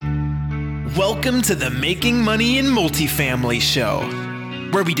Welcome to the Making Money in Multifamily Show,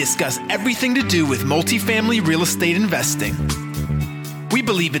 where we discuss everything to do with multifamily real estate investing. We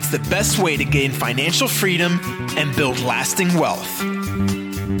believe it's the best way to gain financial freedom and build lasting wealth.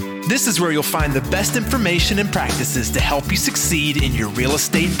 This is where you'll find the best information and practices to help you succeed in your real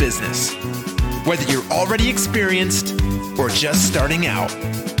estate business, whether you're already experienced or just starting out.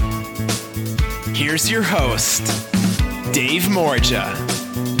 Here's your host, Dave Morja.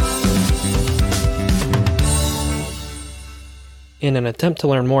 In an attempt to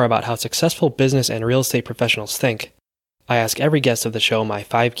learn more about how successful business and real estate professionals think, I ask every guest of the show my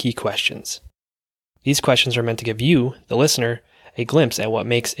 5 key questions. These questions are meant to give you, the listener, a glimpse at what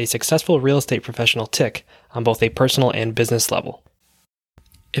makes a successful real estate professional tick on both a personal and business level.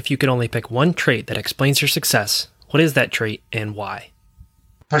 If you could only pick one trait that explains your success, what is that trait and why?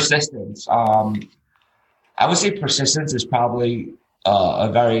 Persistence. I would say persistence is probably a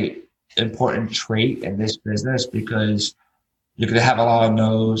very important trait in this business because you're going to have a lot of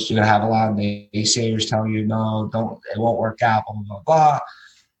no's. You're going to have a lot of naysayers telling you, no, it won't work out, blah, blah, blah, blah.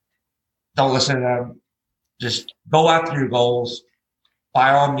 Don't listen to them. Just go after your goals.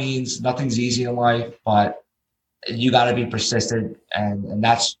 By all means, nothing's easy in life, but you got to be persistent. And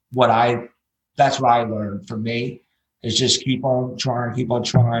that's what I learned from me is just keep on trying.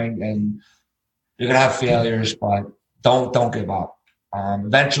 And you're going to have failures, but don't give up.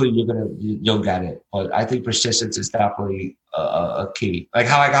 Eventually you'll get it. But I think persistence is definitely a key. Like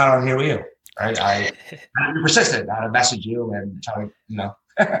how I got on here with you, right? I had to be persistent. I had to message you and try to,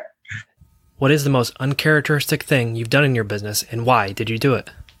 What is the most uncharacteristic thing you've done in your business and why did you do it?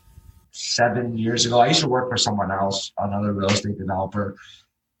 7 years ago, I used to work for someone else, another real estate developer.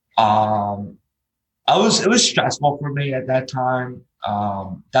 It was stressful for me at that time.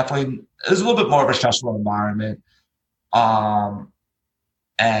 Definitely, it was a little bit more of a stressful environment.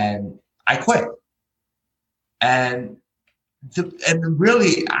 And I quit. And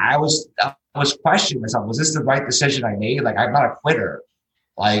really, I was questioning myself. Was this the right decision I made? Like, I'm not a quitter.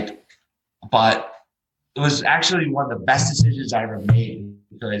 But it was actually one of the best decisions I ever made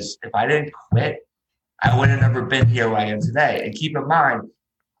because if I didn't quit, I would have never been here where I am today. And keep in mind,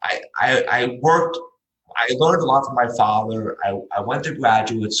 I learned a lot from my father. I went to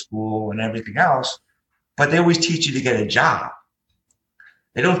graduate school and everything else, but they always teach you to get a job.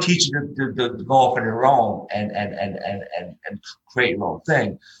 They don't teach you to go off on your own and create your own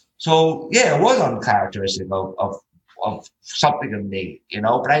thing. So yeah, it was uncharacteristic of something in me,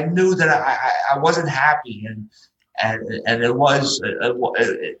 but I knew that I wasn't happy and there was a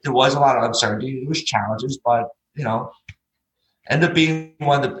lot of uncertainty. There was challenges, but ended up being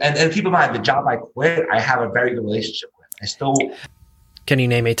one of the, and keep in mind the job I quit, I have a very good relationship with. Can you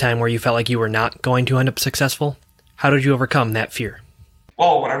name a time where you felt like you were not going to end up successful? How did you overcome that fear?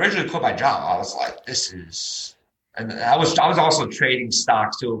 Well, when I originally quit my job, I was like, and I was also trading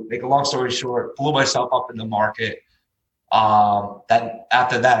stocks too. Make a long story short, blew myself up in the market. Then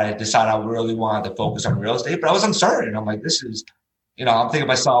after that, I decided I really wanted to focus on real estate, but I was uncertain. I'm like, I'm thinking to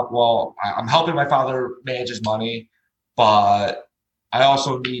myself, well, I'm helping my father manage his money, but I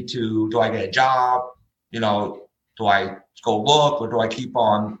also need to, do I get a job? Do I go look or do I keep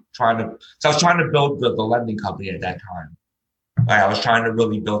on trying to, so I was trying to build the lending company at that time. Right? I was trying to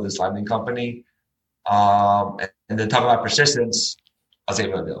really build this lending company. And then talking about persistence, I was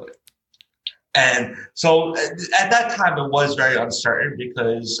able to build it. And so at that time, it was very uncertain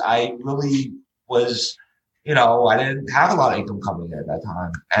because I really was, I didn't have a lot of income coming in at that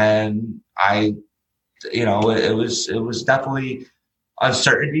time. And it was definitely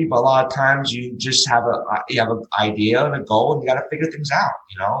uncertainty, but a lot of times you just have an idea and a goal and you got to figure things out.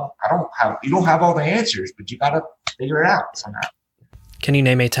 You don't have all the answers, but you got to figure it out somehow. Can you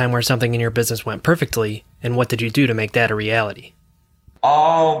name a time where something in your business went perfectly and what did you do to make that a reality?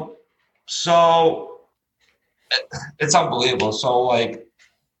 So it's unbelievable. So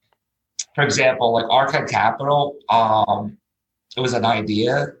for example, Archive Capital, it was an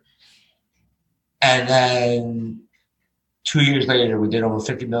idea. And then 2 years later, we did over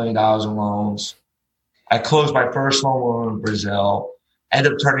 $50 million in loans. I closed my first loan in Brazil,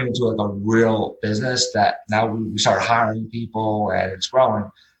 ended up turning into a real business that now we start hiring people and it's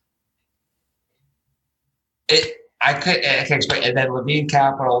growing. I can't explain. And then Levine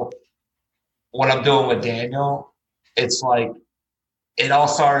Capital, what I'm doing with Daniel, it's like it all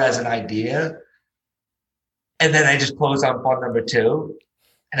started as an idea. And then I just closed on fund number 2.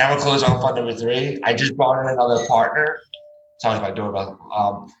 And now we're closing on fund number 3. I just brought in another partner. Sorry my doorbell.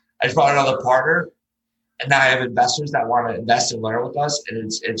 I just brought another partner. And now I have investors that want to invest and learn with us. And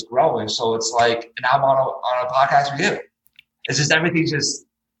it's growing. So it's like, and now I'm on a podcast with you. It's just everything's just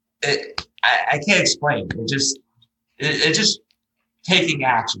I can't explain. It just taking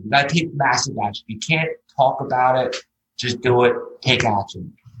action. You got to take massive action. You can't talk about it. Just do it. Take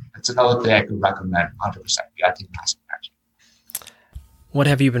action. That's another thing I could recommend 100%. You got to take massive action. What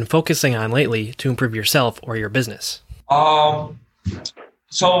have you been focusing on lately to improve yourself or your business?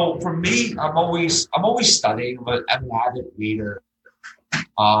 So for me, I'm always studying, but I'm an avid reader.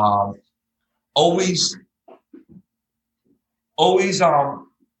 Always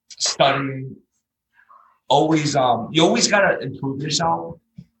studying. Always, you always gotta improve yourself.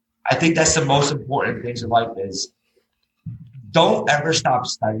 I think that's the most important things in life is don't ever stop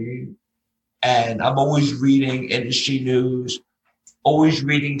studying. And I'm always reading industry news, always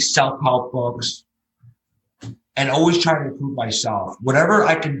reading self-help books, and always trying to improve myself. Whatever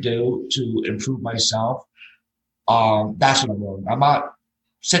I can do to improve myself, that's what I'm doing. I'm not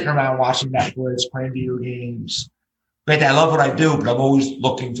sitting around watching Netflix, playing video games. But I love what I do, but I'm always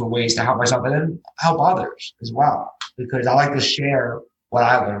looking for ways to help myself and then help others as well. Because I like to share what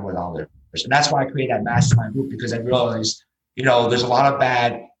I learn with others. And that's why I created that mastermind group, because I realized, there's a lot of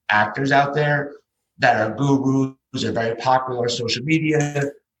bad actors out there that are gurus. They're very popular on social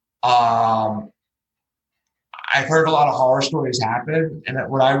media. I've heard a lot of horror stories happen. And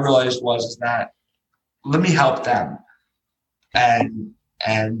what I realized is that let me help them. And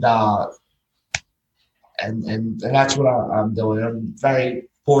that's what I'm doing. I'm very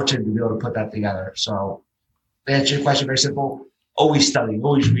fortunate to be able to put that together. So to answer your question, very simple. Always studying,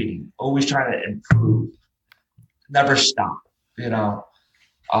 always reading, always trying to improve. Never stop, read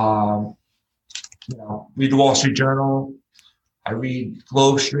the Wall Street Journal. I read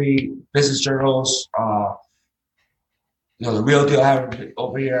Globe Street, business journals, the Real Deal I have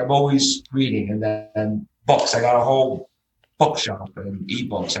over here. I'm always reading, and then books. I got a whole bookshelf and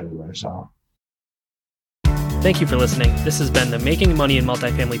ebooks everywhere, so. Thank you for listening. This has been the Making Money in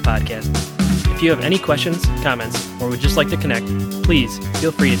Multifamily podcast. If you have any questions, comments, or would just like to connect, please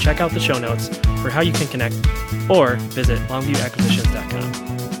feel free to check out the show notes for how you can connect or visit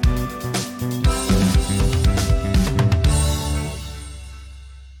longviewacquisitions.com.